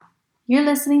You're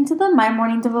listening to the My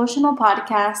Morning Devotional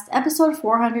Podcast, episode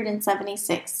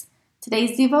 476.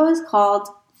 Today's Devo is called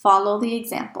Follow the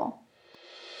Example.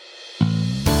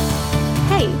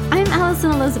 Hey, I'm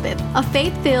Allison Elizabeth, a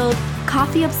faith-filled,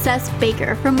 coffee-obsessed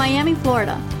baker from Miami,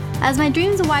 Florida. As my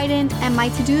dreams widened and my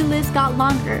to-do list got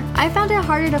longer, I found it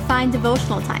harder to find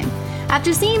devotional time.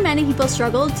 After seeing many people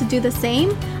struggle to do the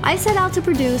same, I set out to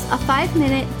produce a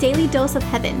 5-minute daily dose of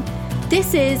heaven.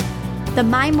 This is the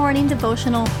My Morning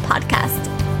Devotional Podcast.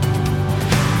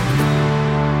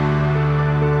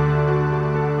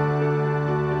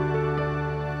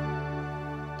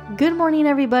 Good morning,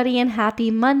 everybody, and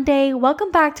happy Monday. Welcome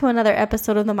back to another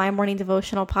episode of the My Morning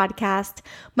Devotional Podcast.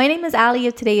 My name is Allie.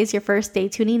 If today is your first day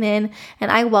tuning in,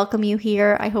 and I welcome you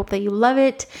here. I hope that you love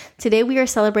it. Today we are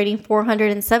celebrating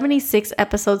 476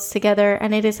 episodes together,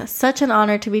 and it is such an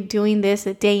honor to be doing this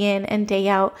day in and day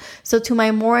out. So to my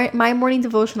morning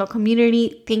devotional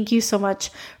community, thank you so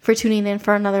much for tuning in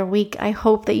for another week. I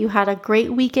hope that you had a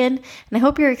great weekend, and I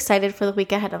hope you're excited for the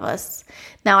week ahead of us.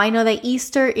 Now, I know that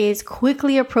Easter is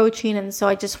quickly approaching, and so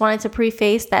I just wanted to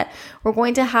preface that we're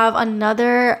going to have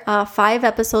another 5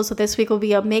 episodes. So this week will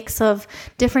be a mix of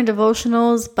different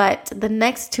devotionals, but the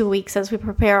next 2 weeks, as we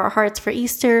prepare our hearts for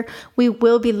Easter, we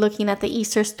will be looking at the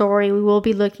Easter story. We will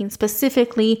be looking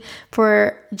specifically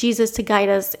for Jesus to guide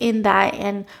us in that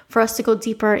and for us to go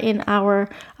deeper in our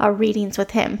readings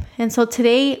with him. And so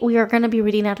today we are going to be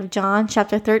reading out of John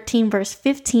chapter 13, verse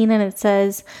 15, and it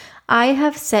says, I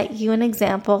have set you an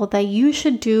example that you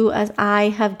should do as I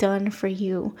have done for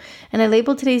you. And I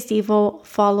labeled today's Devo,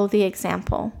 Follow the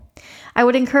Example. I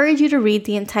would encourage you to read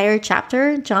the entire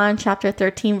chapter, John chapter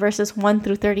 13, verses 1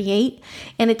 through 38.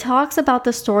 And it talks about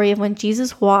the story of when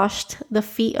Jesus washed the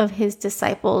feet of his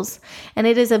disciples. And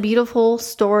it is a beautiful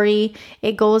story.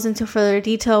 It goes into further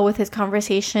detail with his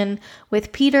conversation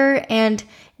with Peter. And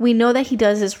we know that he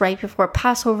does this right before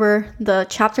Passover. The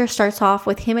chapter starts off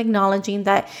with him acknowledging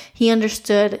that he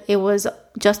understood it was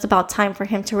just about time for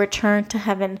him to return to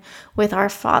heaven with our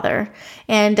Father.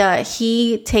 And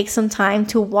he takes some time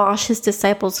to wash his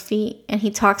disciples' feet. And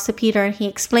he talks to Peter and he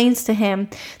explains to him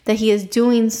that he is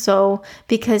doing so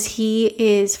because he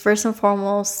is first and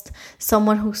foremost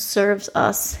someone who serves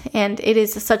us. And it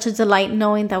is such a delight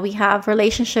knowing that we have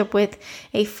relationship with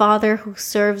a Father who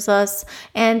serves us.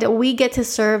 And we get to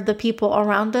serve the people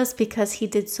around us because he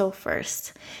did so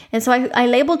first. And so I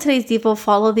labeled today's Devo,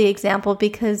 Follow the Example,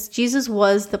 because Jesus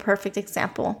was the perfect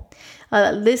example.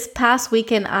 This past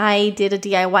weekend, I did a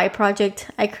DIY project.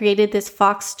 I created this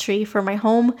fox tree for my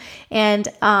home. And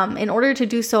in order to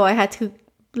do so, I had to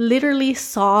literally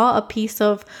saw a piece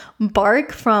of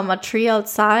bark from a tree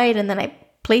outside, and then I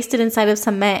placed it inside of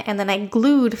cement, and then I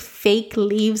glued fake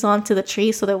leaves onto the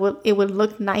tree so that it would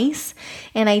look nice.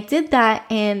 And I did that,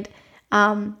 and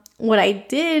what I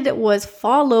did was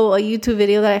follow a YouTube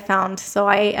video that I found. So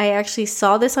I actually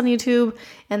saw this on YouTube,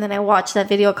 and then I watched that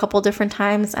video a couple different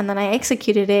times, and then I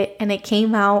executed it, and it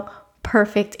came out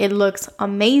perfect. It looks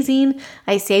amazing.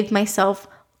 I saved myself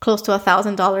close to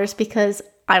 $1,000 because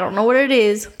I don't know what it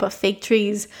is, but fake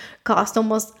trees cost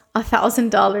almost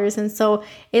 $1,000. And so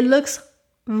it looks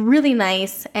really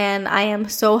nice, and I am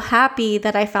so happy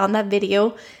that I found that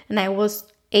video and I was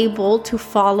able to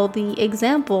follow the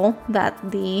example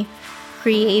that the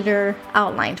creator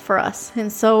outlined for us. And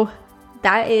so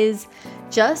that is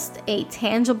just a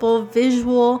tangible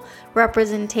visual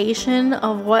representation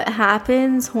of what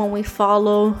happens when we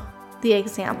follow the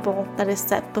example that is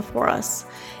set before us.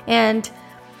 And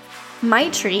my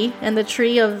tree and the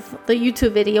tree of the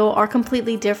YouTube video are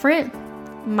completely different.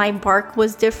 My bark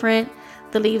was different.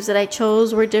 The leaves that I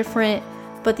chose were different,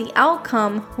 but the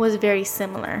outcome was very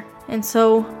similar. And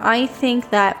so I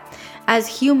think that as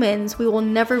humans, we will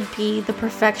never be the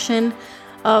perfection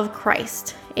of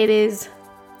Christ. It is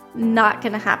not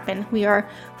going to happen. We are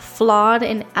flawed,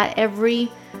 and at every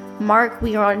mark,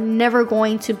 we are never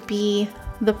going to be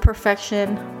the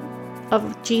perfection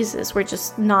of Jesus. We're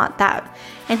just not that.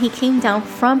 And he came down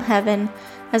from heaven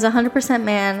as 100%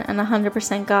 man and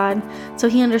 100% God. So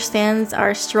he understands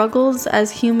our struggles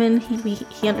as human.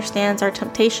 He understands our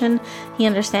temptation. He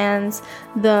understands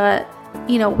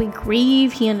we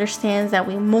grieve. He understands that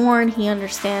we mourn. He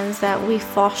understands that we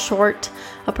fall short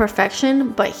of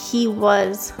perfection, but he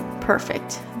was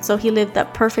perfect. So he lived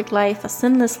that perfect life, a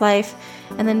sinless life,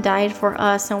 and then died for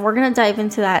us. And we're going to dive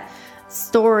into that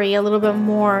story a little bit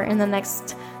more in the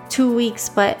next 2 weeks.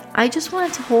 But I just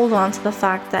wanted to hold on to the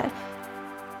fact that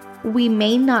we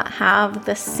may not have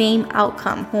the same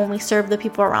outcome when we serve the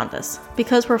people around us.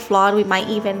 Because we're flawed, we might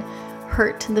even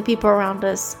hurt the people around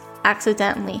us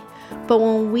accidentally. But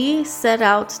when we set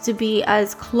out to be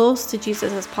as close to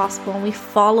Jesus as possible and we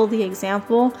follow the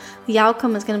example, the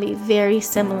outcome is going to be very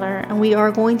similar, and we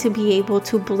are going to be able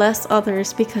to bless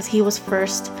others because he was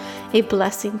first a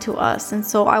blessing to us. And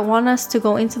so I want us to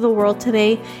go into the world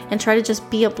today and try to just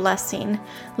be a blessing.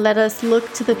 Let us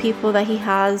look to the people that he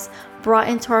has brought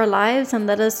into our lives, and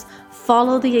let us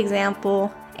follow the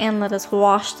example, and let us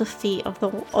wash the feet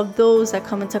of those that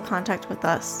come into contact with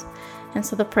us. And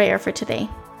so the prayer for today.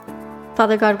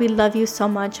 Father God, we love you so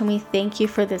much, and we thank you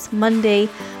for this Monday.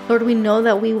 Lord, we know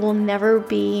that we will never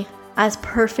be as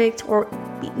perfect or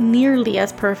nearly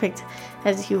as perfect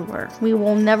as you were. We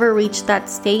will never reach that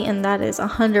state, and that is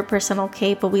 100%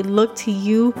 okay, but we look to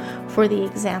you for the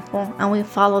example, and we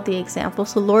follow the example.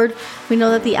 So Lord, we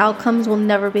know that the outcomes will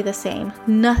never be the same.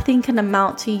 Nothing can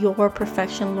amount to your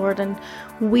perfection, Lord, and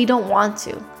we don't want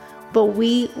to. But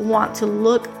we want to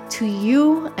look to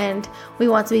you, and we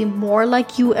want to be more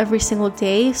like you every single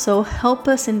day. So help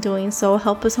us in doing so.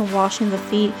 Help us in washing the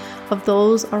feet of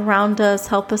those around us.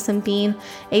 Help us in being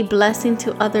a blessing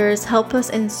to others. Help us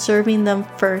in serving them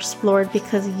first, Lord,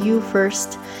 because you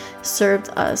first served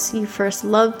us. You first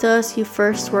loved us. You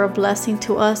first were a blessing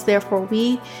to us. Therefore,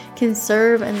 we can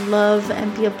serve and love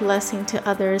and be a blessing to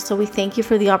others. So we thank you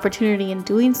for the opportunity in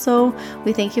doing so.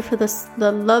 We thank you for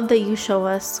the love that you show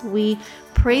us. We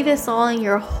pray this all in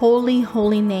your holy,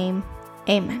 holy name.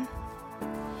 Amen.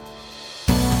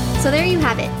 So there you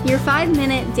have it, your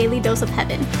 5-minute daily dose of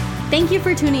heaven. Thank you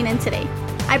for tuning in today.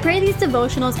 I pray these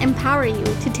devotionals empower you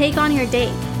to take on your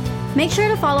day. Make sure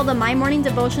to follow the My Morning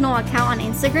Devotional account on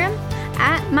Instagram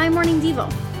at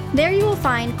MyMorningDevo. There you will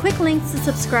find quick links to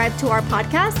subscribe to our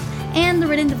podcast and the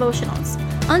written devotionals.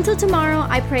 Until tomorrow,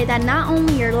 I pray that not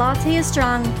only your latte is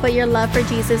strong, but your love for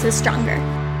Jesus is stronger.